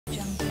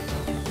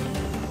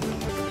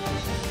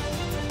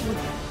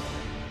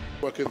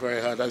Working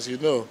very hard, as you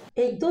know.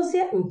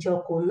 Edozie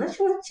Njoku,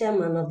 national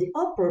chairman of the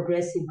All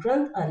Progressive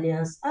Grand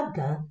Alliance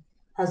Apga,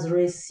 has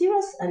raised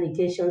serious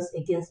allegations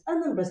against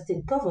Anambra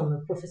State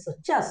Governor Professor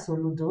Charles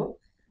Soludo,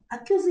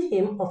 accusing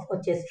him of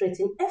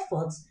orchestrating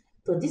efforts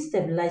to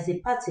destabilize the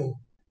party.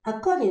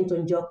 According to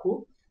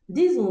Njoku,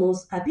 these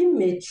moves have been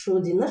made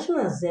through the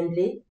National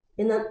Assembly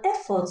in an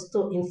effort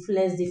to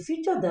influence the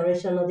future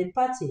direction of the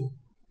party.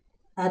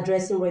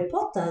 Addressing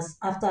reporters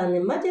after an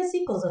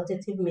emergency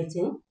consultative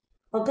meeting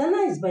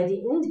organized by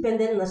the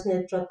Independent National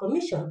Electoral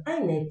Commission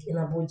 (INEC) in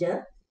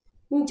Abuja,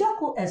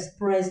 Njoku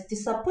expressed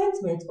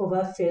disappointment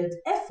over failed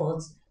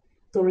efforts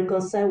to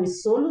reconcile with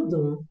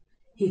Soludo.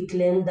 He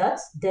claimed that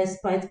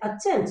despite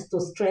attempts to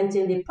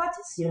strengthen the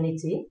party's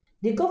unity,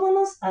 the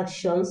governor's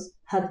actions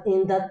had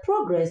hindered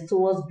progress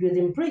towards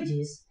building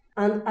bridges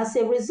and as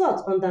a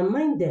result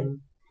undermined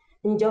them.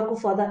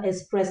 Njoku further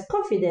expressed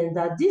confidence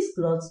that these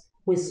plots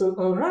will soon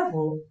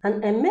unravel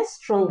and emerge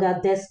stronger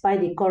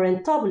despite the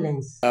current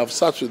turbulence. I've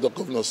sat with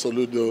Governor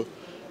Soludo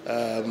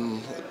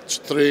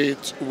 3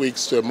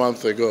 weeks to a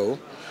month ago.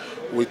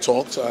 We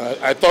talked.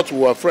 I thought we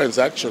were friends,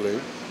 actually.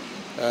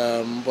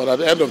 But at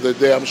the end of the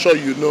day, I'm sure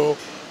you know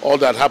all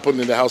that happened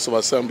in the House of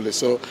Assembly.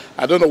 So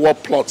I don't know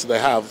what plots they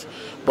have,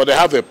 but they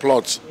have a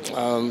plot.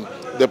 And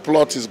the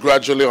plot is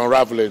gradually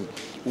unraveling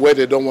where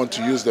they don't want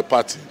to use the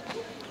party.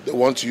 They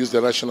want to use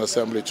the National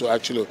Assembly to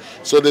actually...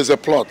 So there's a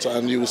plot,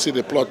 and you will see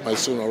the plot might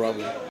soon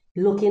unravel.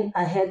 Looking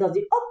ahead of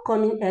the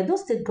upcoming Edo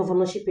State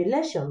governorship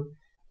election,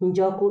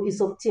 Njoku is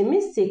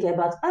optimistic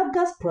about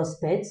Apga's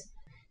prospects,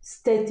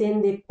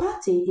 stating the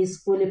party is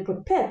fully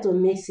prepared to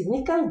make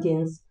significant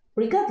gains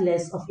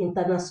regardless of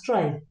internal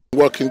strife.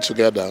 Working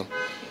together,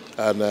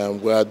 and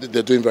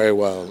they're doing very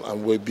well,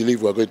 and we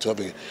believe we're going to have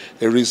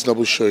a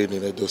reasonable showing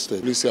in Edo State.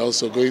 Police are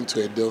also going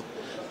to Edo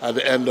at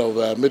the end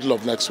of middle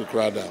of next week,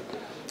 rather.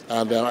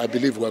 And I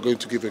believe we are going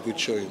to give a good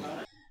showing.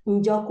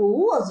 Njoku,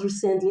 who was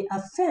recently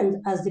affirmed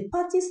as the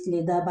party's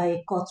leader by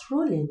a court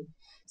ruling,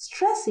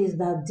 stresses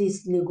that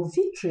this legal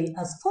victory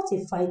has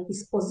fortified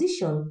his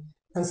position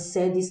and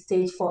set the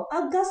stage for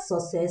Apga's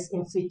success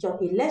in future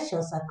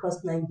elections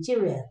across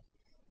Nigeria.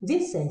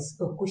 Vincent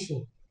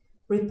Okushi,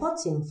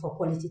 reporting for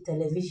Quality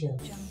Television.